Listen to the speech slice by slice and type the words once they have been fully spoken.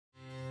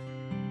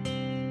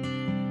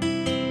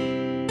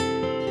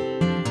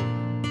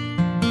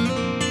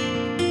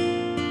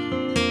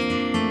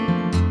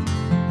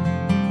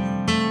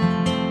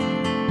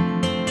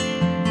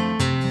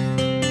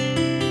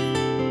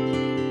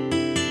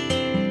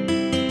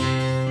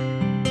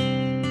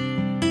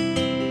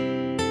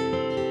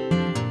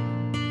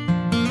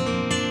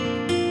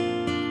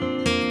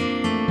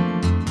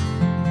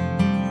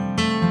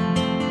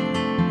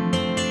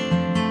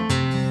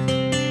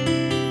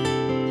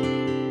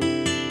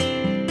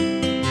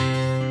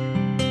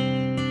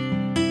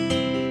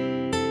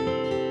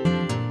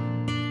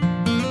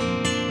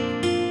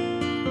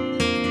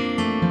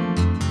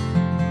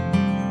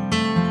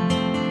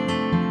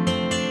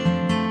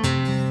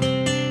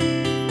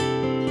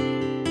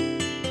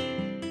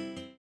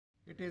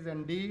It is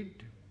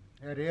indeed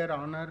a rare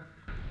honor,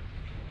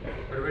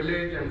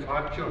 privilege and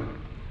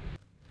fortune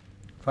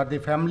for the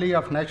family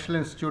of National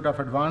Institute of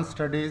Advanced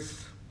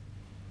Studies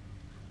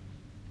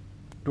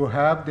to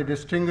have the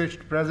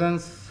distinguished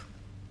presence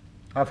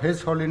of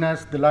His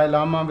Holiness Dalai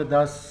Lama with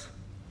us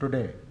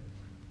today.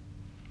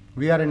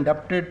 We are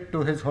indebted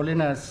to His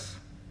Holiness.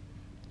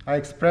 I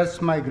express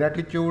my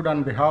gratitude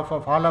on behalf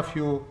of all of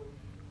you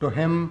to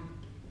him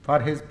for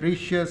his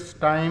precious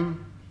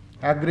time,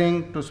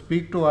 agreeing to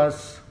speak to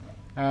us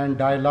and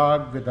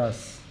dialogue with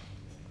us.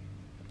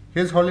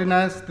 His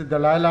Holiness the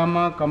Dalai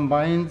Lama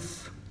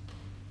combines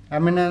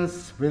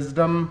eminence,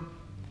 wisdom,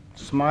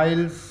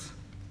 smiles,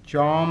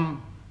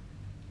 charm,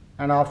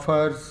 and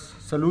offers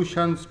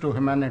solutions to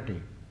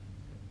humanity.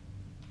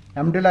 I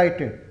am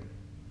delighted,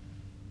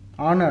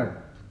 honored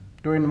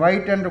to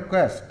invite and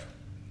request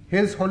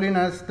His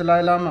Holiness the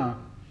Dalai Lama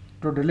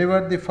to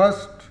deliver the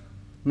first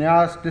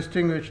NIAS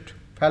Distinguished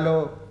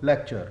Fellow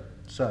Lecture.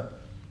 Sir.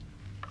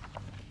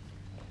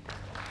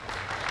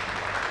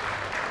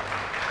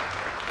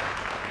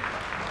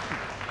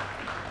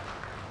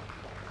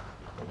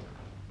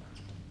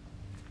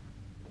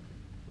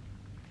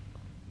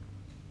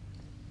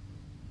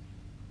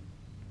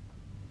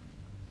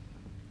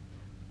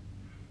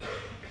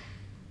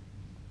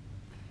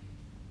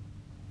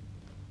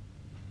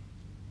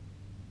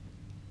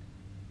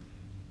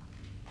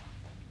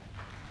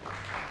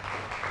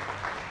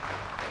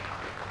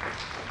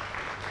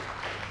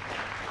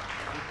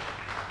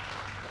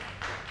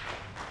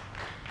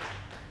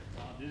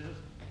 This is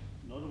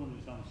not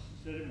only some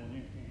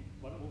ceremony,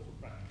 but also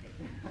practical.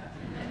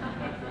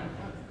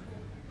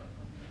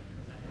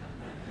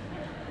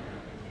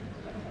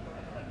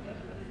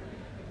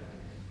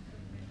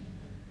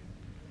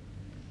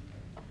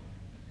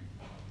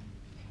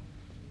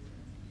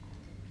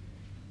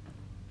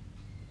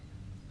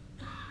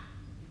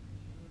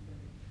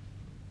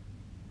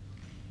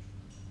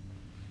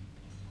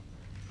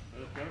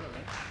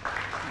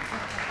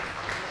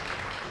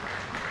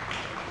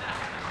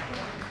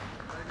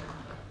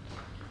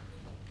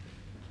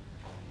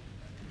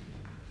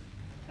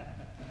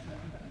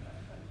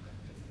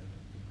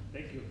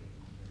 Thank you. Thank you. Thank you.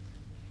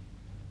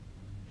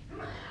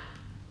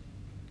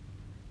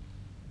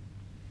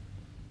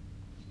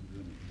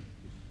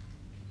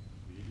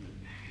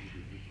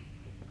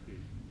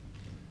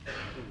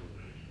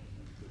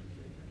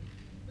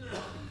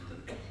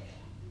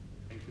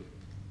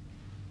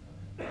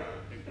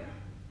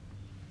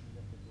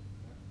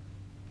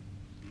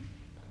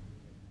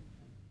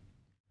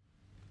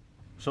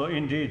 So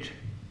indeed,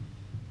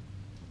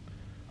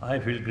 I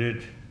feel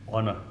great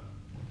honor.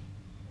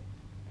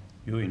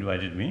 You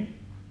invited me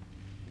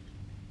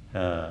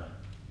to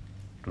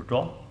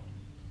talk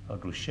or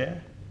to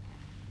share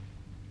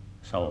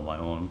some of my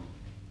own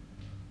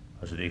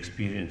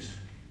experience.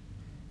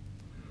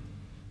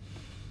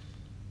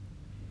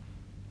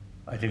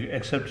 I think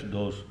except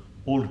those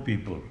old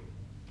people,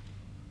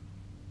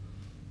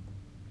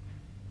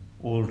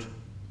 old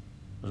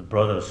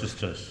brothers,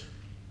 sisters,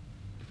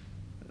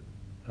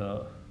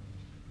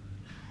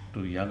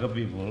 to younger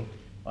people,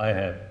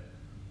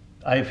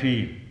 I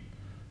feel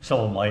some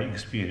of my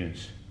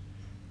experience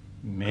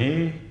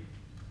may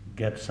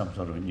get some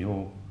sort of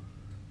new,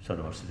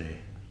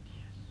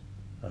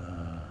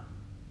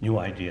 new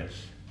ideas.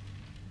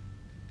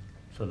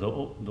 So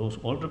those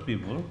older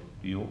people,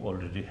 you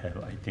already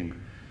have, I think,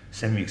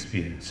 same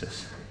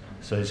experiences.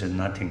 So it's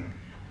nothing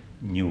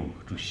new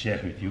to share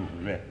with you.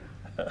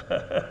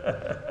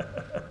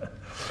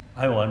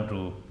 I want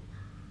to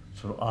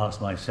sort of ask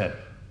myself,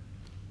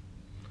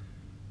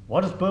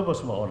 what is the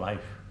purpose of our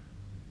life?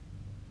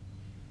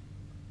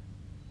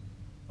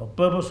 The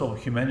purpose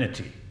of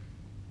humanity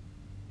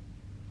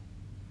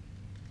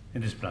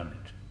in this planet?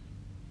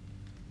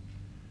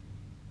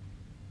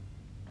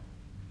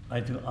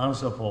 I think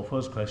answer for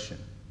first question,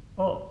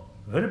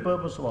 very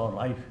purpose of our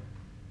life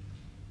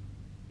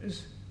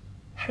is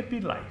happy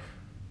life,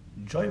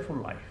 joyful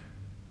life.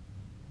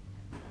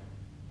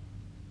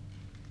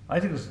 I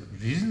think it's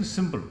reason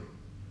simple.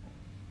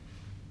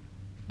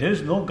 There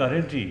is no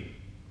guarantee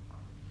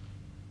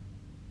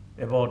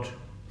about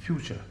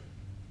future,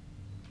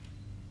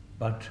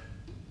 but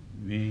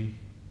we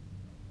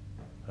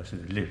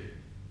live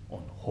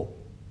on hope,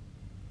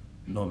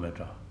 no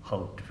matter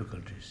how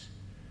difficult it is.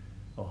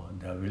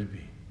 There will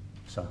be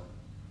some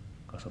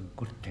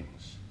good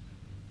things.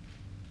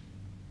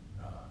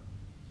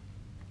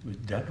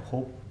 With that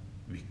hope,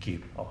 we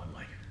keep our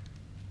life.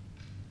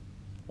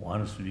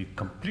 Once we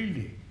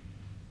completely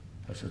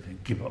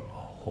give up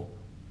our hope,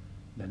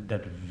 then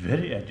that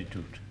very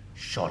attitude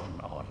shorten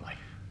our life.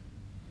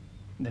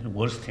 Then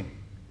worst thing,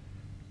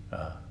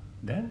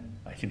 then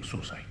I think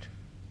suicide.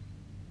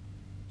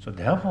 So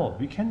therefore,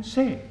 we can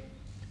say,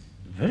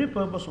 the very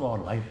purpose of our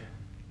life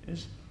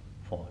is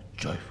for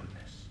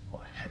joyfulness, for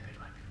happy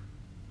life.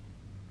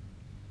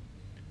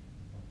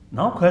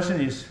 Now question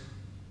is,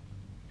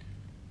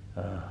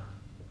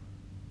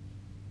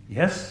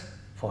 yes,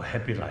 for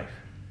happy life,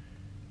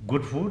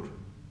 good food,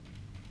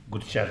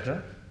 good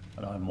shelter,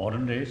 and in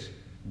modern days,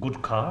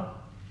 good car,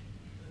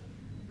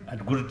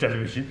 and good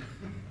television,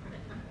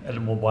 and a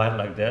mobile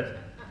like that.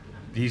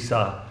 These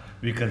are,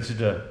 we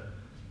consider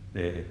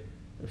the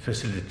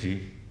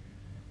facility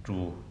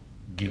to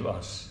give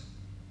us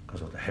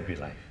because of the happy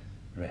life,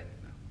 right?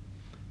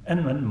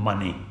 And when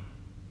money.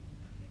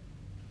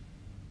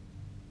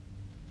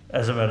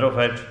 As a matter of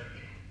fact,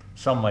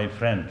 my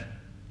friend,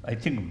 I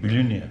think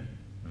billionaire,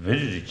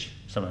 very rich,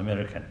 some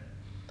American,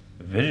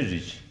 very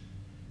rich,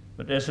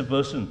 but as a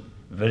person,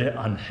 very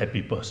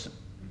unhappy person.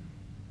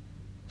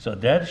 So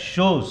that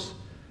shows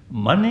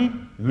money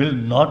will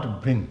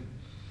not bring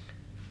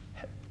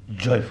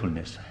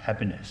joyfulness,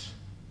 happiness.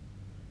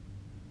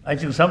 I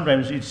think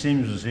sometimes it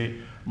seems to say,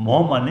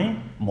 more money,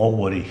 more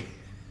worry,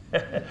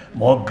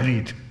 more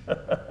greed,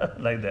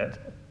 like that.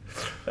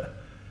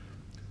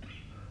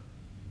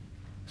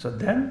 So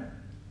then,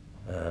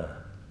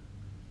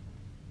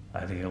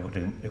 I think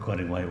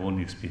according to my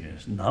own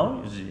experience,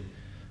 now you see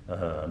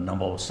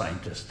number of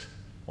scientists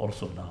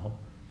also now,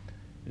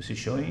 you see,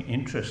 showing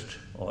interest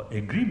or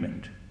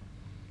agreement,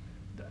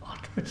 the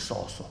ultimate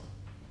source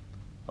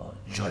of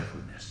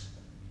joyfulness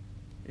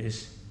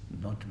is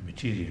not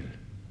material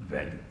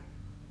value,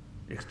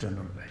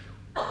 external value,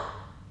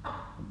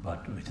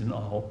 but within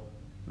our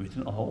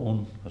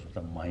own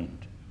the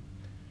mind.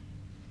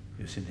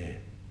 You see, the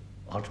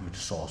ultimate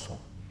source of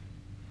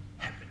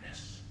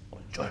happiness or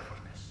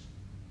joyfulness.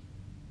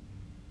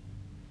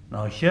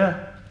 Now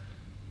here,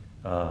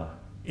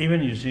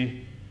 even you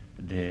see,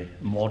 the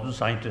modern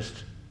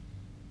scientists,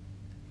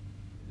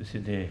 you see,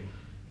 they,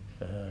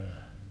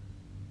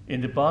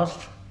 in the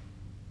past,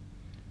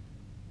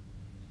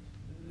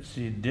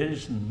 see, there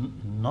is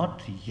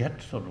not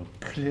yet sort of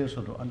clear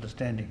sort of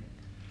understanding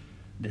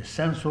the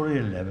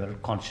sensorial level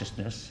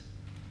consciousness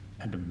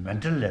and the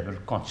mental level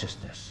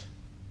consciousness.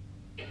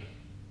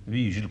 We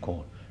usually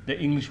call the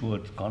English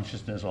word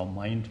consciousness or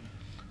mind.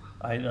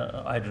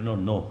 I do not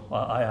know.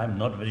 I'm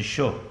not very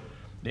sure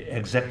the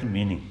exact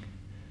meaning.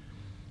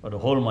 But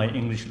hold my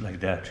English like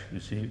that, you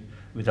see,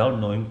 without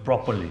knowing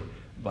properly,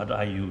 but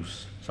I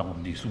use some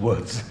of these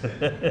words.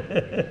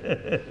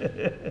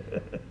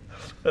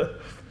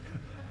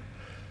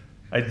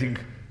 I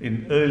think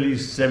in early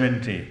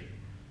 70s,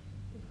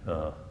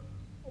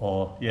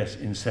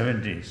 in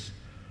 70s,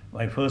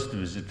 my first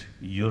visit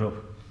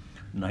Europe,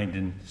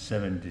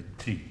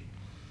 1973.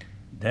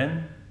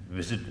 Then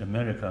visit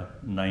America,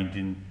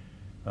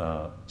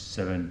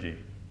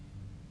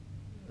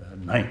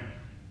 1979.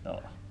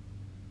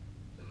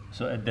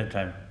 So at that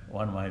time,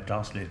 one of my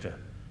translator,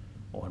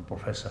 one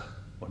professor,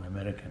 one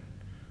American,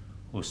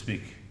 who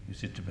speak, you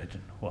see,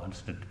 Tibetan, who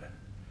understood Tibetan.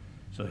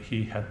 So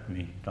he helped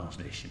me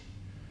translation.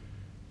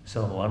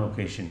 So on one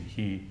occasion,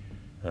 he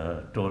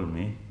told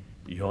me,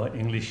 your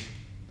English,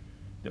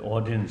 the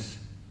audience,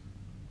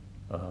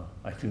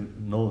 I think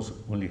knows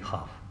only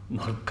half,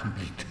 not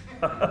complete.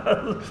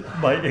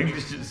 My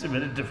English is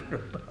very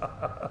difficult.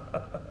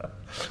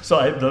 So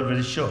I'm not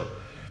very sure.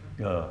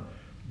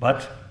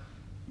 But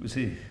you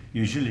see,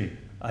 usually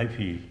I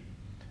feel,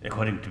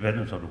 according to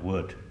Tibetan sort of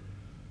word,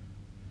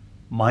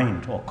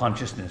 mind or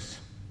consciousness,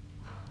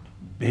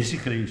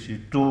 basically you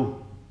see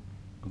two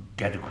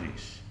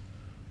categories.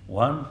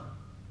 One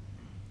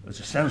is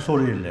a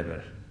sensorial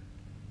level,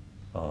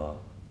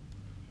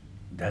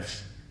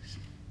 that's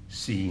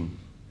seeing,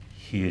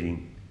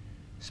 hearing,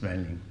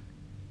 smelling,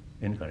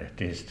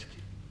 taste,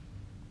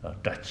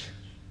 touch.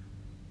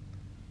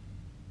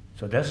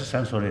 So that's a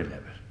sensorial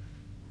level.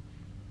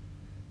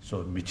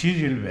 So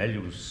material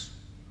values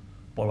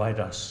provide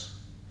us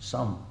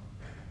some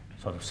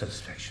sort of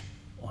satisfaction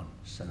on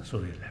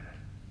sensorial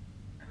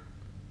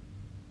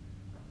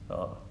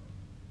level.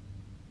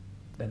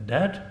 Then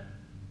that,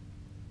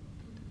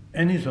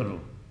 any sort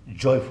of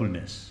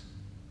joyfulness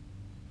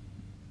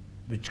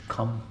which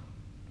come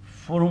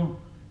from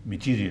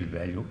material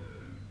value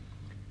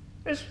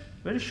is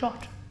very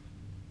short.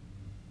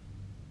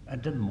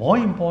 And then more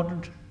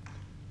important,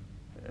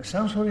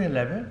 sensorial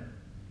level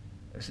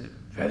is a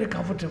very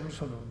comfortable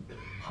sort of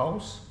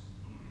house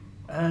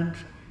and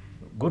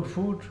good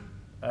food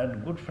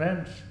and good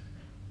friends,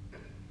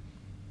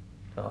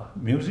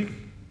 music,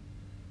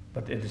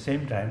 but at the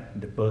same time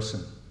the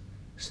person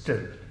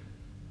still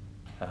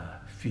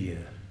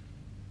fear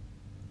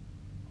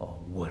or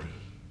worry,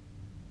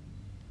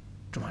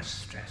 too much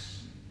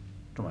stress,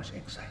 too much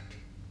anxiety.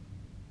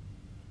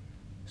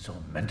 So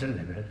mental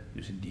level,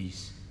 you see,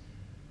 these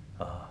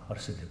are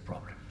the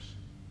problems.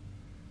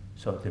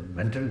 So the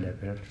mental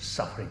level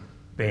suffering,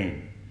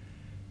 pain,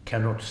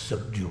 cannot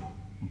subdue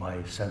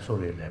by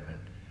sensorial level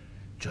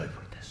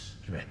joyfulness.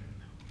 Right?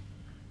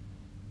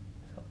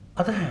 So,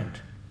 other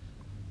hand,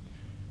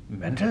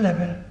 mental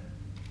level,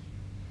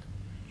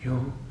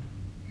 you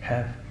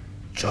have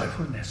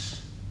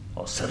joyfulness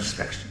or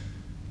satisfaction.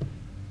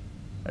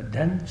 And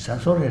then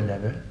sensorial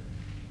level,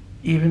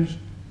 even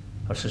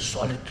as a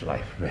solid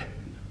life, right?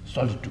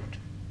 Solitude.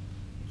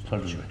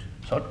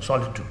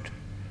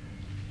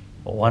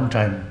 One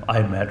time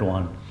I met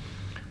one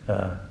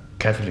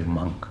Catholic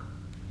monk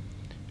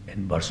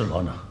in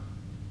Barcelona,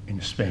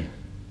 in Spain.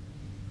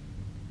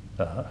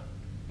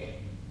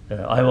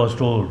 I was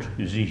told,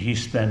 you see, he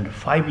spent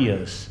 5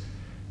 years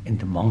in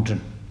the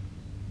mountain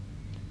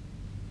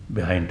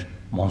behind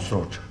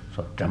Monsrot,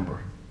 so temple,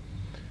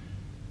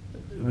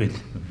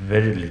 with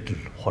very little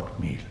hot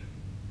meal,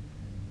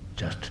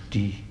 just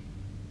tea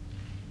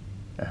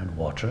and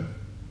water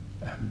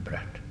and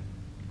bread.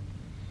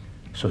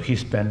 So he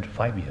spent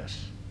 5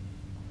 years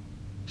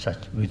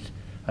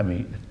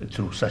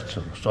through such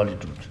sort of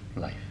solitude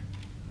life.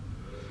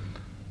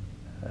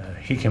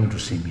 He came to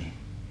see me.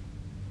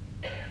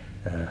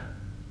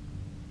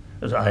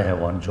 So I have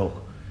one joke.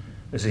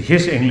 I say,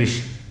 his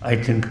English, I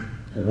think,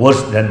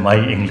 worse than my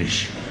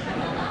English.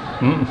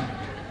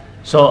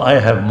 So I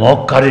have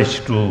more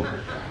courage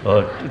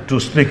to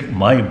speak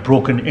my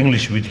broken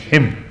English with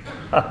him.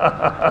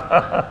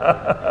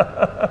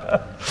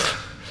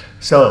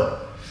 So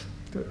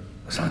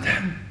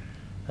then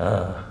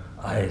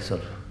I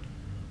sort of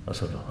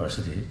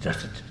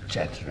just a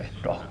chat, right,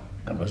 talk,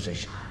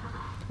 conversation.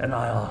 And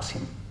I asked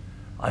him,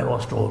 I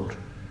was told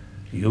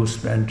you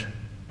spent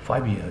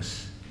 5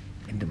 years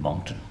in the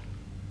mountain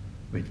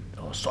with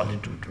a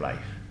solitude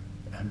life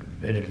and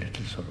very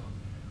little sort of,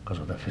 because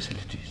of the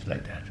facilities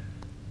like that.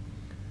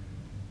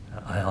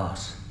 I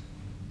asked,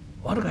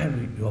 what kind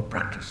of your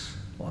practice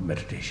or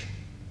meditation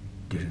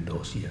during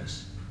those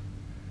years?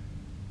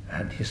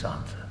 And his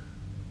answer,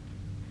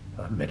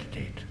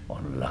 meditate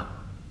on love.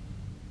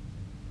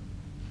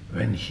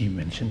 When he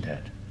mentioned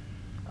that,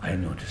 I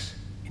noticed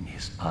in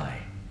his eye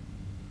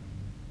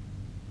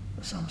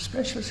some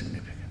special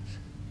significance.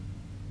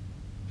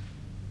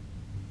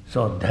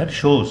 So that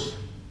shows,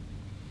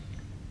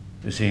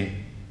 you see,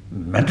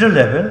 mental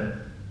level,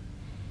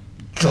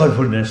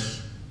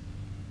 joyfulness,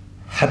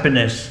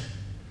 happiness,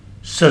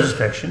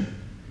 satisfaction,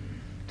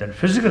 then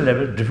physical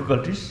level,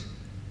 difficulties,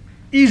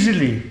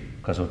 easily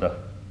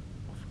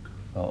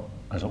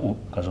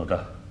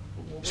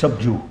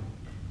subdue,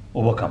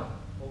 overcome,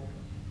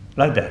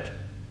 like that.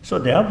 So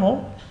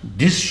therefore,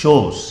 this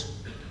shows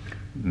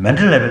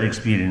mental level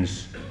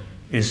experience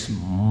is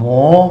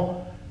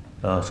more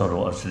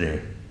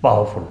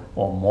powerful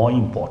or more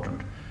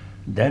important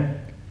than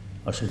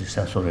the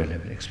sensorial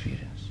level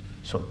experience.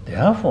 So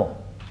therefore,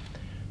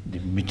 the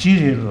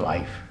material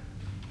life,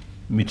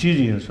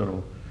 material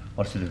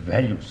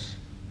values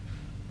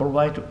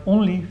provide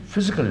only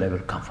physical level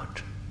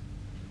comfort.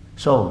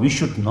 So we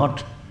should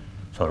not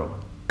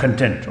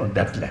content on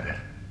that level.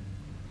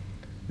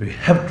 We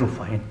have to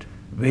find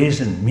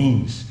ways and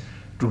means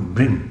to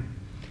bring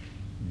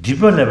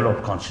deeper level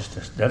of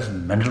consciousness, that is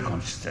mental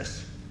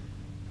consciousness,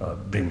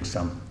 bring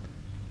some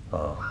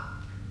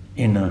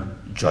inner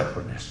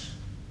joyfulness.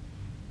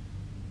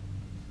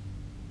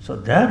 So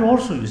that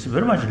also is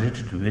very much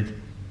related with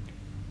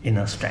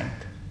inner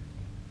strength,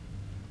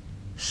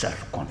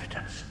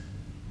 self-confidence.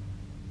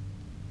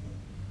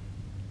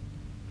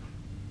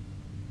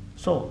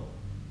 So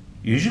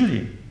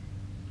usually,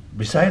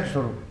 besides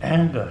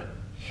anger,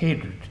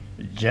 hatred,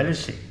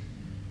 jealousy,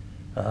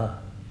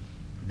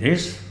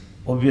 this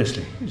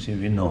obviously, you see,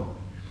 we know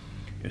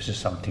this is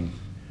something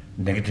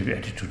negative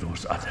attitude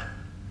towards other.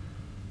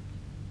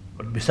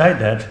 But beside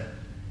that,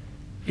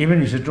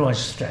 even if you too much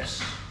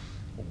stress,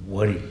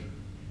 worry,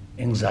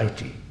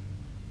 anxiety,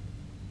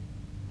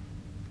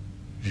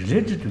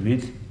 related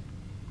with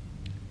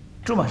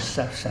too much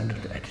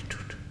self-centered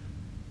attitude.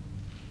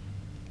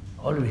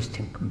 Always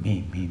think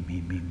me, me,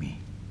 me, me, me.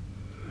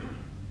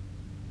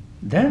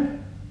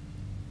 Then,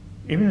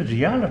 even in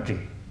reality,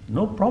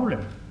 no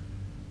problem.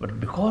 But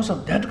because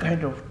of that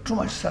kind of too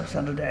much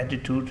self-centered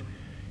attitude,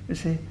 you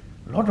see,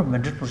 a lot of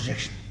mental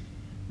projection,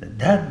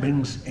 that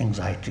brings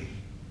anxiety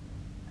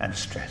and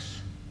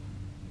stress.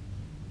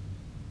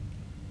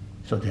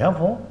 So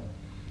therefore,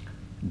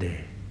 the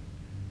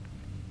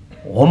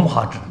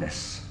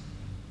warm-heartedness,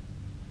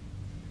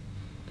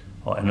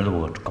 or another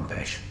word,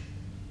 compassion,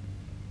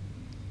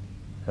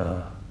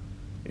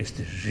 is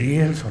the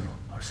real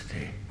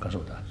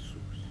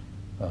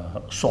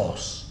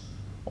source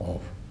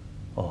of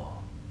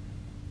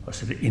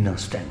the inner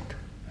strength.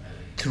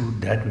 Through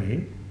that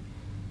way,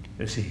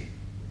 you see,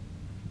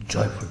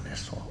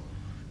 joyfulness or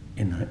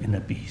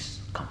inner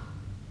peace come.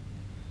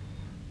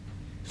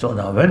 So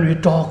now when we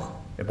talk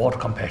about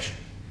compassion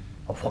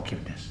or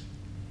forgiveness,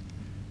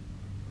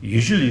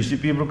 usually you see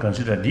people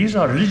consider these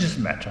are religious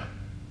matter.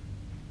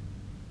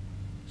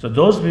 So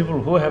those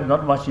people who have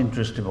not much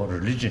interest about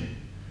religion,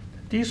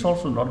 these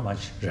also not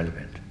much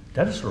relevant.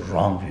 That is a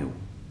wrong view.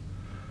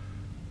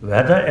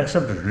 Whether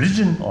accept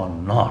religion or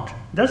not,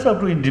 that's up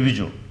to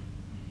individual.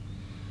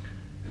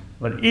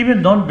 But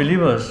even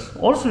non-believers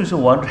also is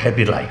want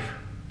happy life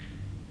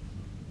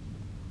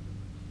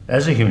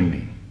as a human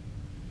being.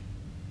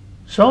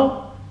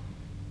 So,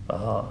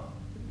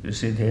 you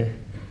see, the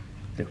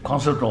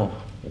concept of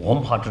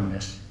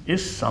warm-heartedness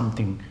is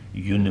something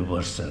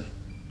universal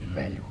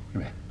value.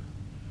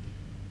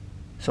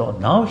 So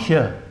now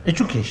here,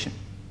 education,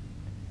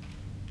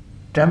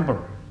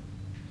 temple,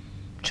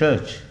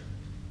 church,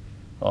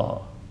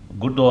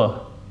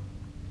 Gurdwara,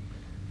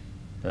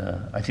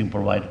 I think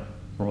provide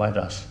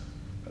us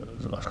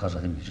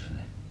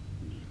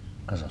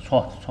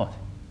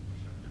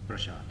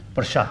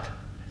Prasad,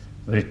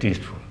 very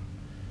tasteful,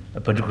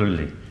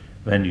 particularly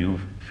when you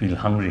feel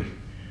hungry.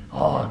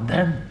 Oh,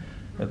 then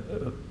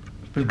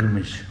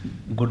pilgrimage,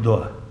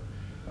 Gurdwara.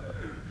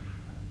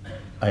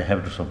 I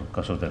have to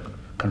sort of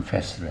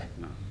confess.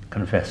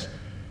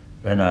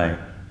 When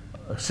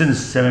since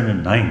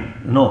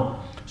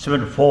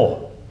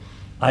 74,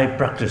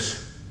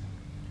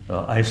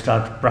 I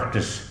start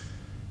practice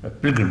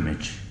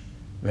pilgrimage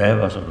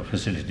wherever sort of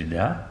facility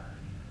there,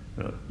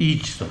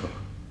 each sort of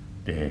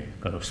the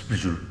kind of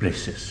spiritual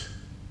places.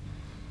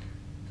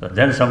 So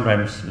then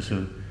sometimes you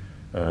see,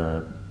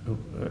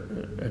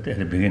 at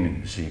the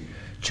beginning you see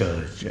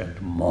church and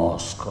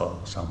mosque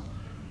or some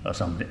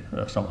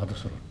other sort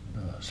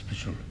of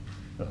spiritual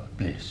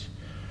place.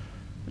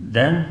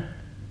 Then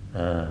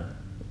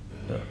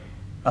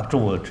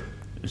afterward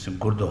it's a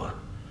Gurdwara,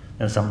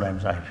 and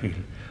sometimes I feel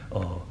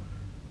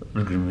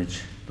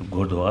pilgrimage to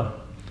Gurdwara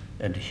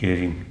and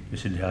hearing, you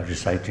see, they are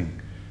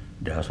reciting,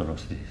 they are sort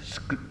of the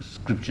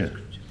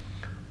scripture,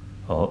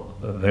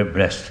 very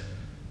blessed,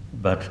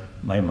 but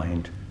my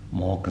mind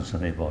more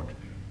concerned about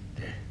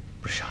the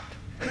prasad.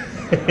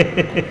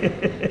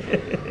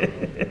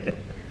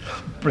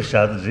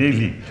 Prasad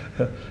really,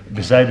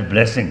 beside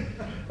blessing,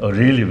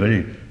 really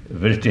very,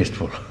 very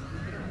tasteful.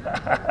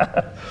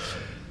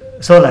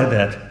 So like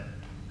that.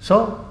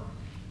 So,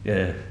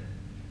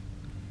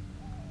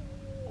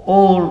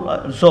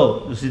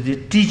 so you see, the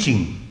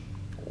teaching,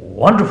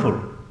 wonderful.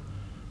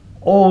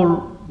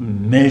 All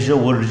major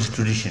world religious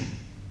tradition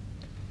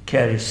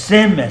carry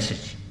same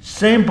message,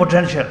 same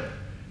potential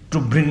to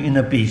bring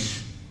inner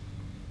peace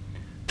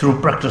through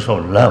practice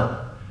of love,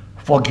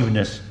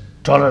 forgiveness,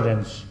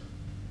 tolerance,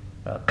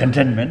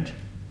 contentment,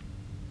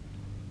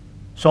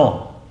 so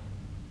on,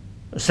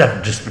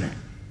 self-discipline.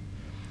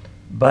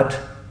 But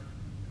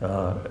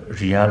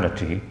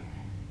reality,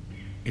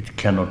 it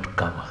cannot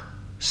cover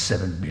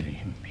 7 billion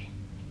human beings.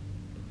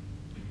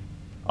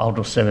 Out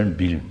of 7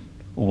 billion,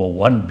 over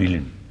 1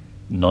 billion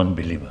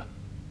non-believer.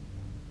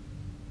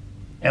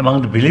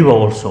 Among the believer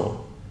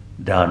also,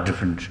 there are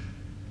different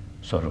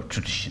sort of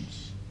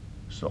traditions.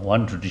 So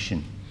one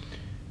tradition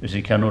is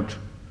they cannot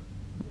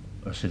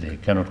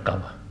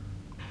cover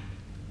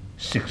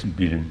 6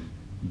 billion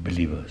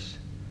believers.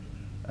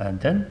 And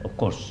then, of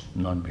course,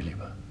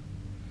 non-believer.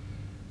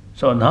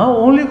 So now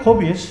only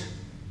hope is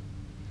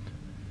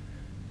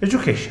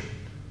education.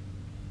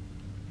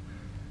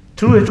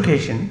 Through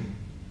education,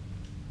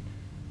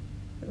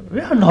 we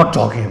are not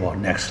talking about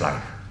next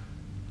life,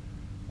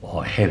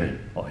 or heaven,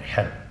 or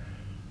hell,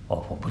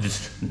 or for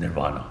Buddhist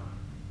nirvana.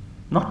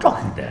 Not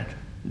talking that.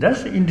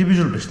 That's the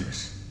individual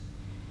business.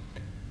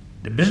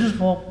 The business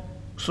for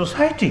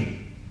society.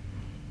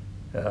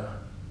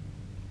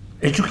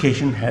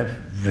 Education have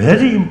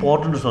very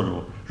important sort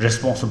of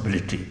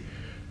responsibility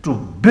to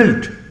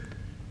build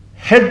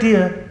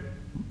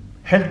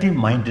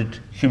healthy-minded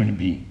human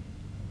being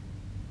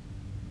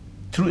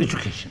through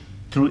education,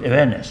 through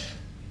awareness.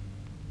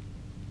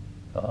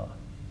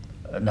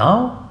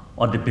 Now,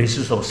 on the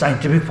basis of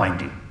scientific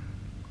finding,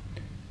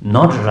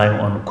 not relying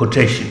on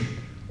quotation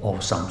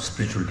of some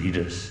spiritual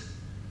leaders.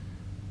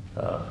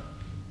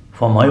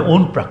 For my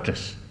own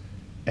practice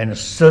and a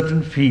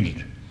certain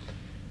field,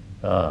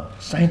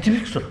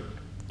 scientific sort of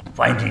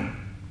finding,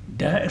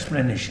 their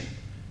explanation,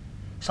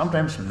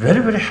 sometimes very,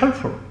 very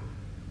helpful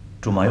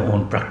to my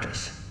own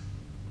practice.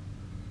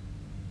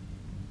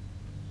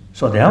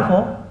 So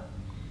therefore,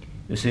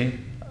 you see,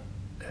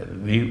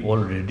 we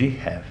already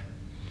have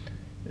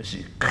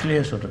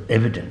clear sort of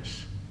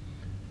evidence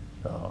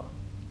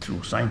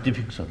through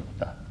scientific sort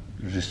of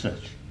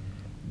research.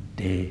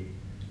 They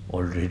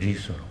already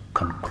sort of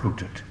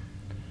concluded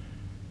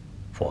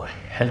for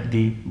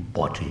healthy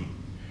body,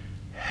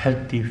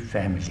 healthy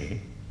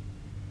family,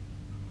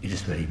 it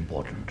is very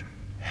important,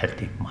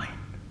 healthy mind.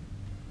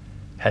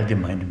 Healthy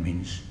mind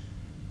means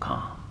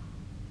calm,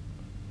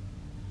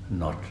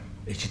 not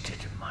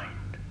agitated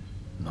mind,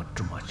 not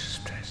too much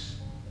stress.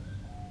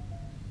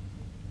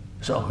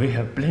 So we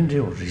have plenty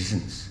of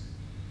reasons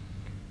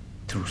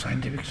through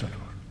scientific sort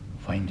of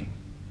finding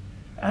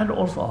and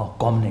also our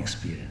common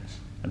experience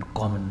and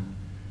common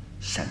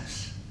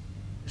sense.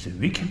 So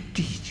we can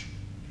teach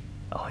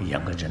our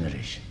younger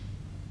generation.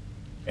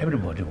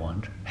 Everybody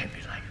wants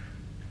happy life.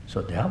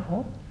 So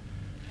therefore,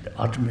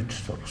 the ultimate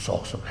sort of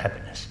source of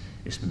happiness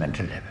is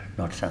mental level,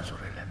 not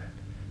sensory level.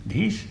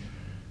 These,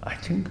 I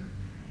think,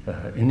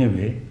 in a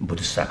way,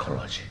 Buddhist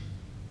psychology.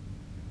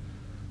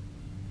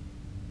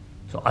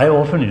 So I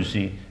often, you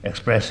see,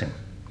 expressing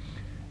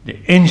the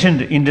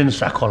ancient Indian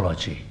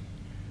psychology,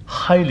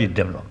 highly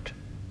developed,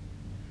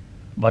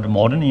 but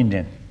modern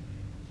Indian,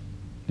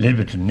 a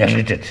little bit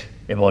neglected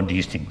about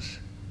these things.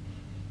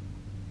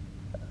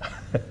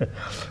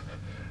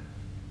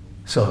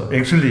 So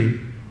actually,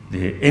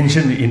 the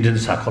ancient Indian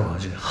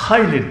psychology,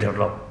 highly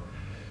developed.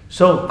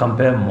 So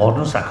compare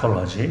modern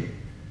psychology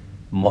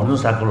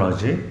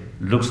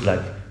looks like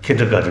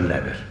kindergarten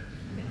level.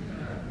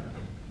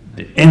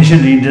 The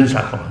ancient Indian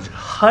psychology,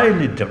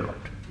 highly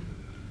developed.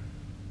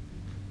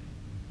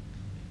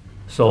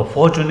 So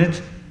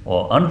fortunate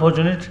or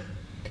unfortunate,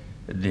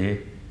 the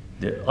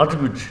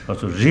ultimate,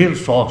 also real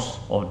source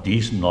of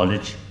this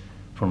knowledge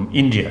from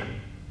India.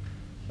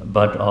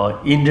 But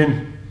our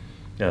Indian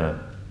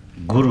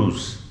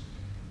gurus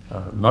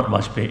not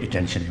much pay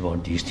attention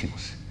about these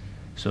things.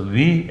 So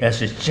we,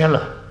 as a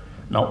chela,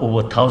 now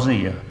over 1,000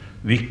 years,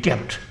 we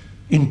kept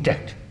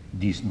intact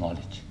this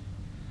knowledge.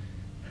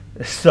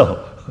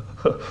 So,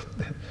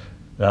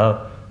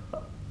 now,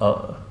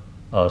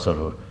 our sort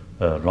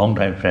of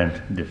long-time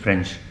friend, the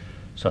French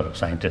sort of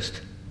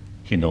scientist,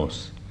 he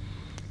knows.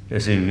 You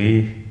see,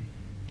 we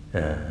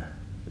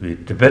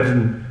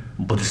Tibetan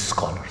Buddhist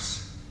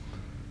scholars,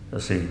 you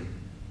see,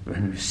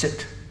 when we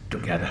sit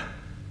together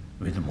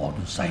with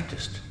modern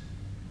scientists,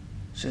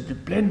 so there are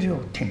plenty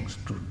of things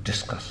to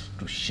discuss,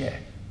 to share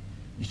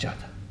each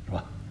other,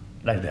 right?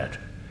 Like that.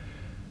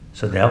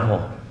 So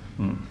therefore,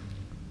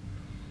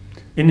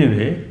 in a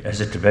way,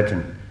 as a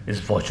Tibetan, it's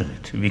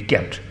fortunate we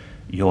kept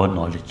your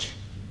knowledge.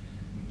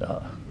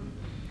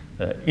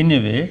 In a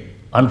way,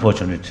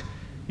 unfortunate,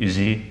 you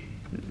see,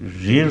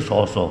 real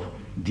source of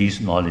this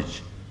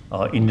knowledge,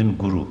 our Indian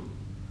guru,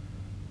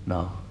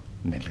 now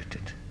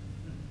neglected.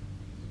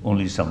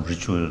 Only some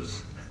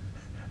rituals,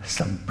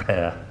 some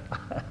prayer.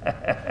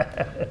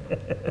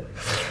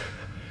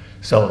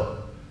 So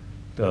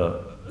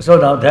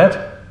now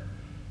that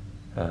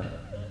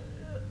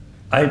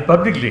I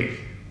publicly,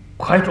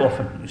 quite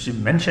often, you see,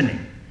 mentioning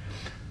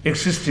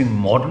existing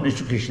modern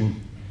education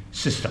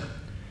system,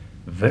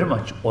 very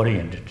much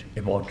oriented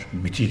about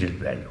material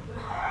value,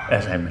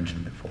 as I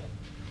mentioned before.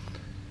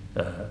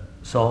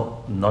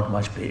 So not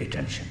much pay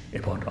attention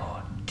about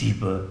our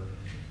deeper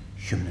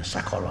human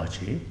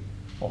psychology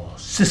or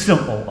system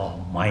of our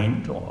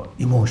mind or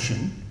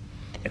emotion,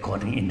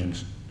 according to Indian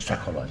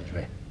psychology,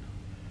 right?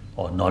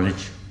 Or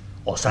knowledge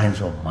or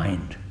science of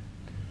mind.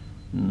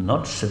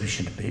 Not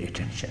sufficient to pay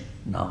attention.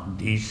 Now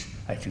these,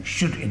 I think,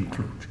 should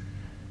include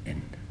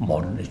in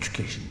modern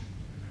education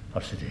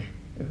or today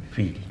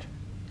field.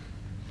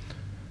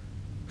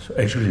 So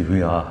actually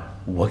we are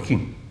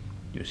working,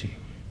 you see,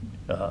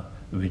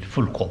 with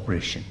full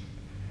cooperation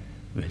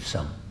with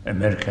some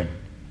American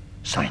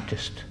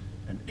scientists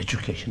and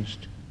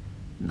educationists.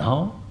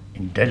 Now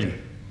in Delhi,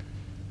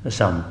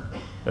 some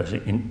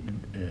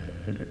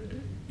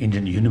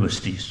Indian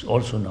universities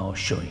also now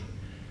showing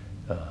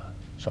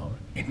some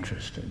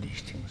interest in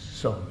these things.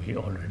 So we are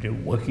already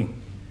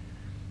working,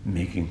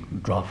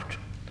 making draft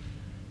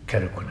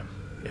curriculum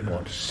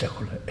about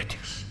secular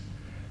ethics,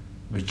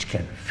 which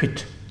can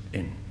fit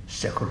in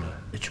secular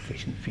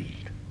education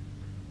field,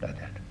 like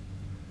that.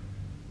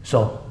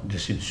 So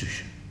this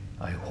institution,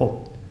 I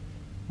hope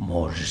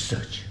more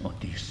research on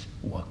this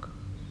work.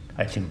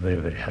 I think very,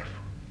 very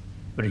helpful,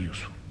 very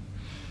useful.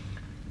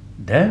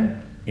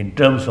 Then in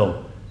terms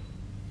of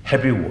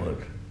happy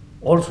world,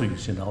 also you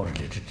see now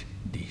related to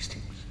these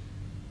things.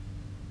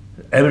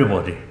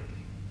 Everybody,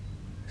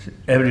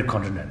 every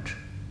continent,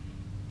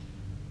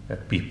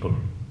 people,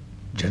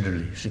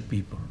 generally see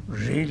people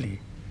really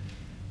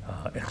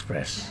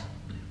express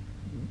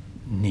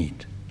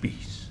need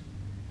peace.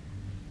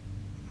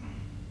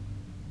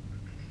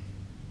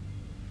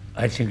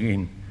 I think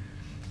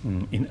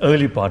in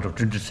early part of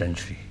 20th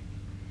century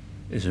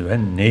is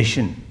when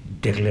nation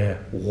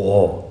declare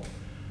war.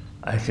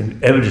 I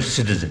think every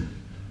citizen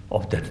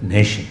of that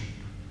nation,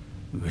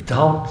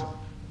 without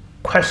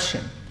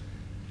question,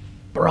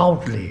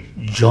 proudly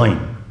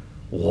join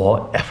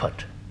war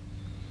effort.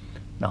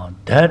 Now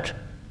that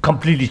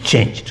completely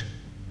changed.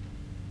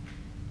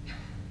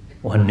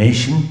 One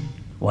nation,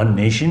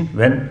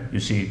 when you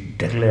see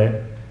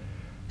declare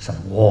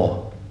some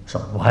war,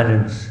 some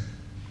violence,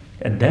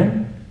 and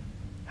then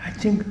I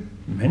think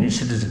many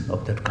citizens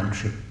of that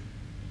country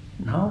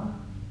now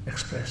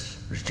express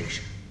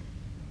rejection.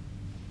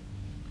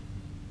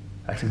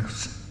 I think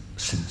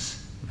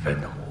since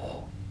Vietnam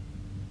War,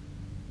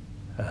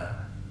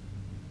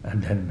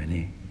 and then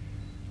many,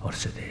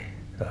 also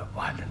the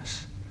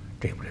violence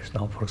take place.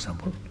 Now, for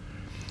example,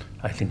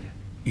 I think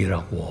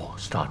Iraq War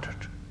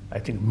started. I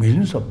think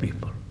millions of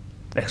people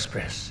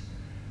express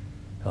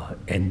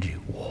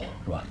anti-war,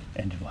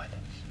 anti-violence.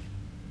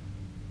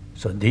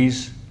 So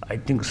these, I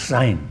think,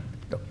 sign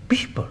the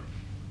people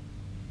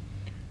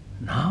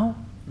now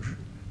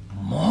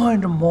more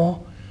and more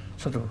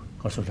sort of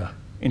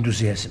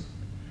enthusiasm.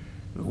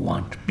 We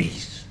want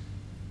peace.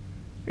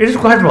 It is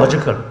quite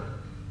logical.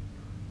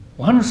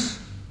 Once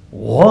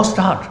war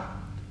starts,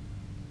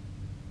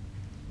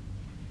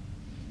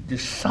 the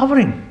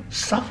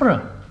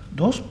sufferer,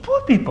 those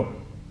poor people,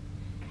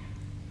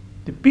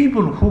 the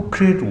people who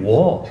create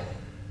war,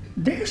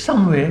 they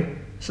somehow,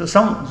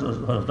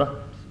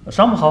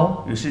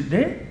 you see,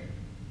 they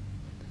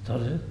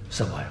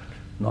survived,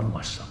 not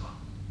much suffer.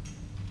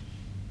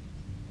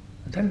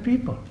 And then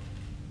people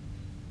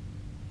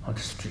on the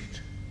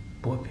street,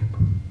 poor people,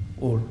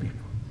 old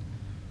people,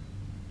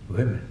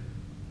 women,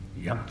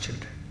 young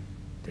children,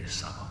 they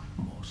suffer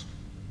most.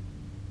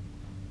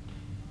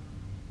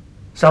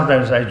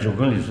 Sometimes I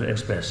jokingly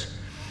express,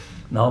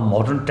 now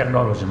modern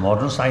technology,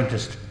 modern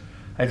scientists,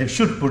 I think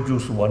should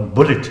produce one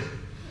bullet.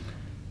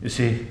 You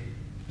see,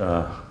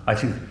 I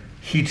think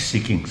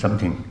heat-seeking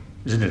something,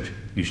 isn't it?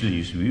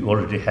 Usually we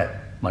already have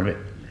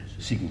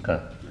seeking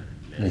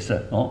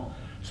laser. No?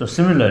 So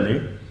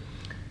similarly,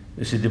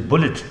 you see the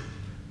bullet,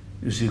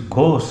 you see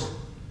goes,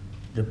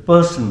 the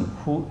person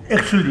who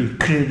actually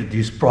created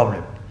this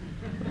problem,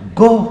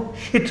 go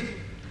hit.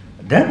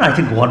 Then I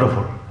think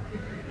wonderful.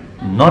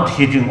 Not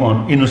hitting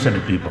on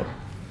innocent people,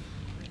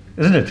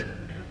 isn't it?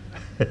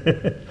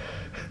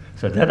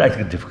 So that I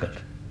think difficult.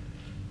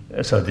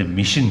 So the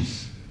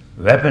missions,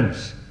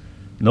 weapons,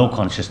 no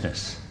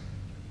consciousness,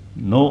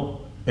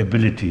 no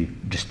ability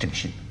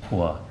distinction,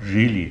 who are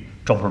really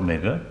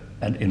troublemaker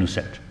and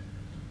innocent.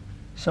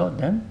 So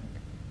then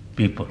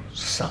people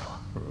suffer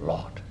a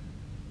lot.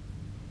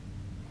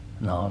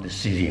 Now the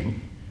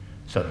Syrian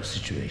sort of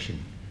situation,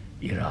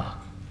 Iraq,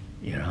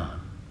 Iran,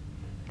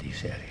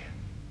 this area.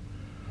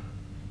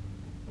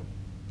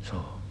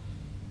 So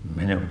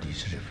many of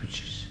these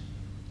refugees,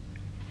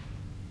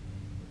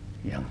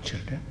 young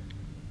children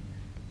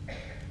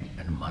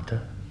and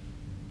mother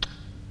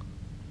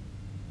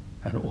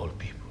and old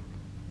people.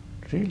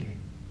 Really,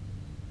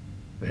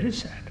 very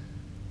sad,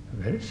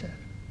 very sad.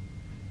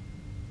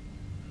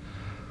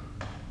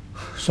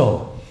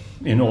 So,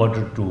 in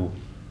order to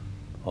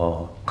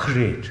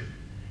create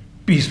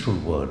peaceful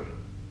world,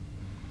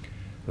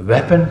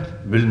 weapon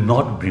will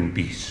not bring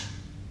peace.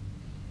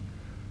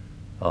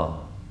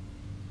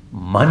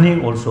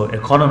 Money also,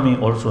 economy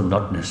also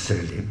not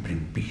necessarily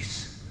bring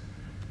peace.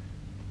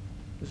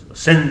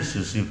 Since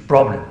you see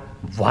problem,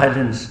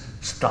 violence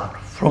start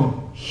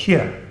from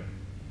here.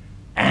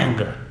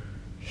 Anger,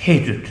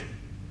 hatred,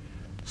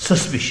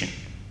 suspicion,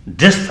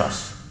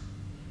 distrust.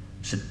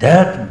 So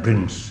that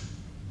brings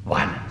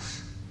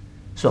violence.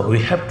 So we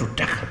have to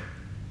tackle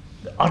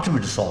the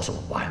ultimate source of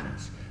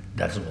violence,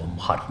 that's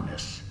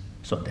hardness.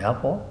 So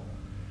therefore,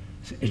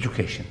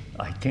 education,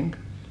 I think,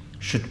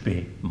 should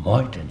pay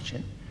more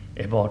attention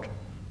about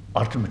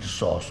ultimate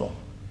source of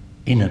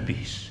inner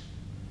peace,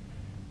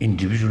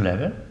 individual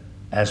level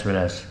as well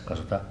as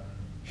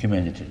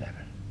humanity level.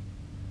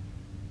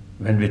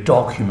 When we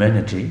talk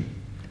humanity,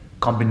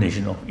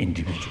 combination of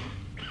individual.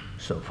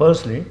 So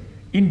firstly,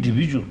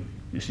 individual,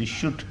 you see,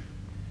 should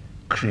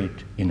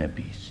create inner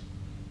peace.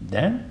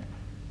 Then,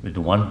 with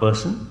one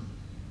person,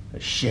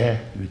 share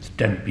with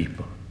 10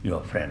 people,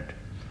 your friend.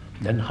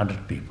 Then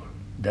 100 people,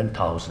 then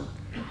 1,000,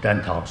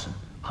 10,000,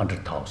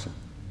 100,000.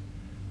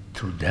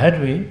 Through that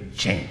way,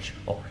 change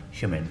of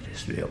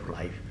humanity's way of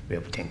life, way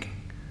of thinking.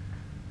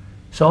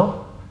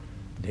 So,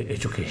 the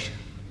education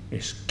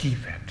is key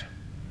factor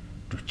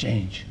to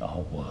change our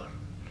world,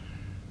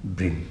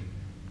 bring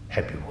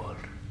happy world.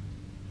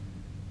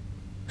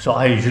 So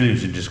I usually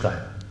used to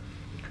describe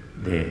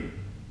the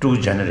two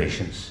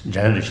generations,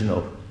 generation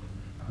of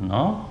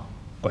now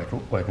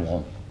quite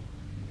warm.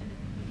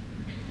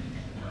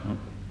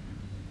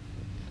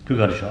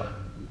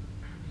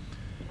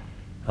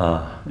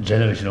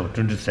 Generation of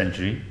 20th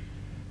century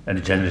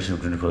and generation of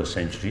 21st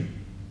century.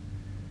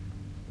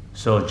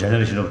 So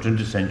generation of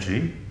 20th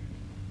century,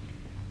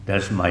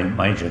 that's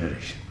my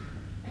generation.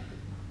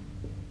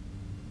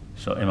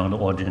 So among the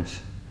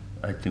audience,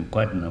 I think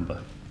quite a number.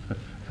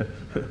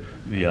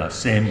 We are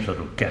same sort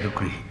of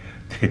category,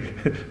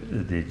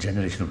 the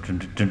generation of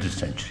 20th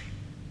century.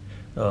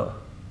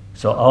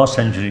 So our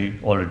century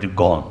already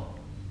gone.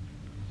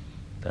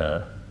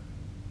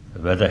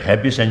 Whether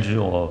happy century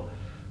or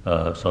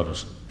sort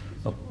of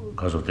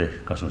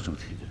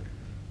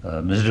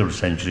miserable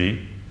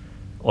century,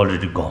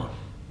 already gone.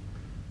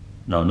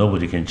 Now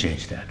nobody can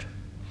change that.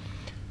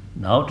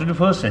 Now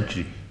 21st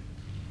century,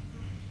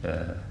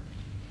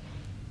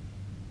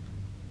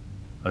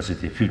 as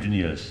it is 15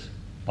 years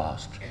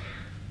past,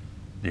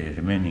 the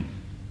remaining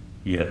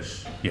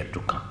years yet to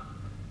come.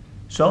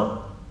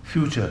 So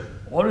future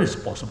always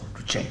possible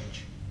to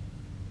change.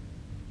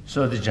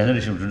 So the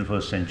generation of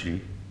 21st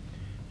century,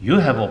 you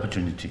have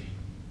opportunity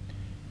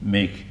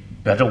make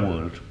better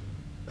world,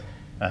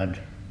 and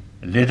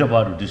later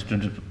part of this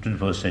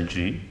 21st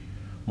century,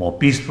 more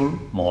peaceful,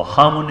 more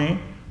harmony,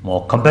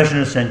 more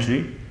compassionate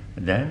century,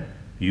 then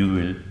you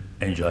will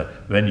enjoy.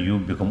 When you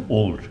become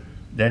old,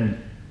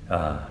 then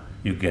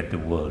you get the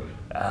world,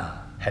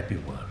 happy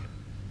world.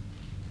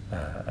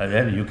 And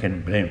then you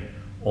can blame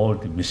all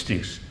the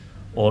mistakes,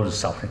 all the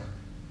suffering,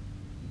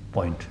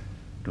 point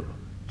to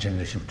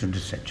generation of 20th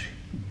century.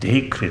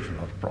 They create a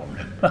lot of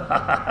problem.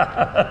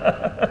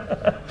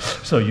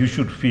 So you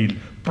should feel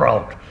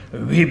proud.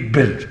 We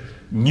built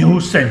new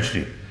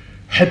century,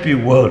 happy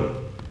world.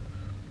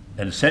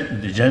 And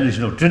the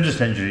generation of 20th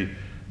century,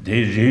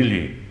 they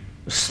really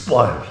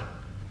spoiled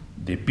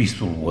the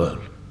peaceful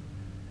world,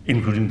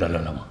 including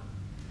Dalai Lama.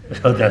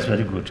 So that's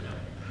very good.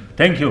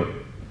 Thank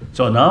you.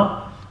 So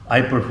now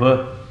I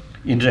prefer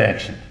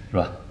interaction,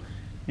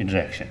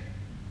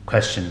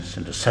 questions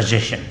and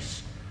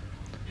suggestions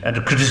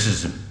and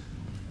criticism.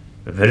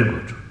 Very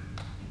good.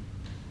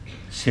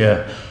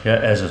 Here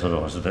as a sort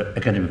of the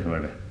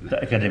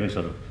academic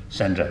sort of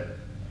center.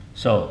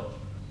 So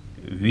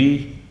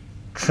we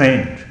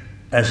trained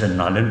as a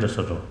Nalanda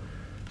sort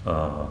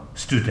of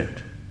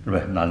student,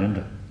 right?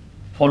 Nalanda,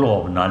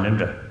 follow of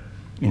Nalanda,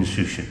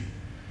 institution.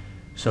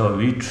 So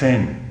we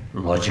train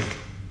logic.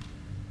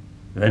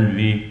 When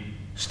we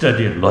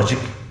study logic,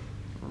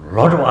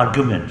 lot of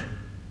argument.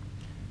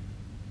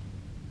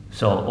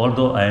 So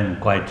although I am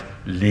quite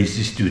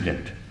lazy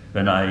student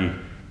when I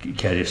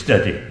carry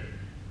study,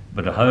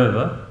 but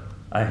however,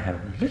 I have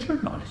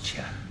little knowledge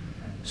here.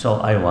 So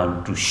I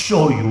want to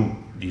show you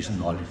this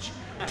knowledge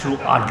through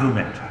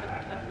argument.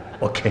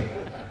 Okay.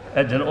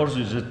 And then also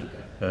is it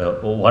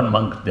one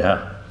monk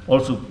there,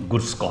 also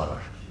good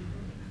scholar,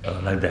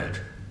 like that.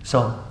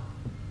 So,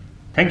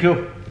 thank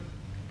you.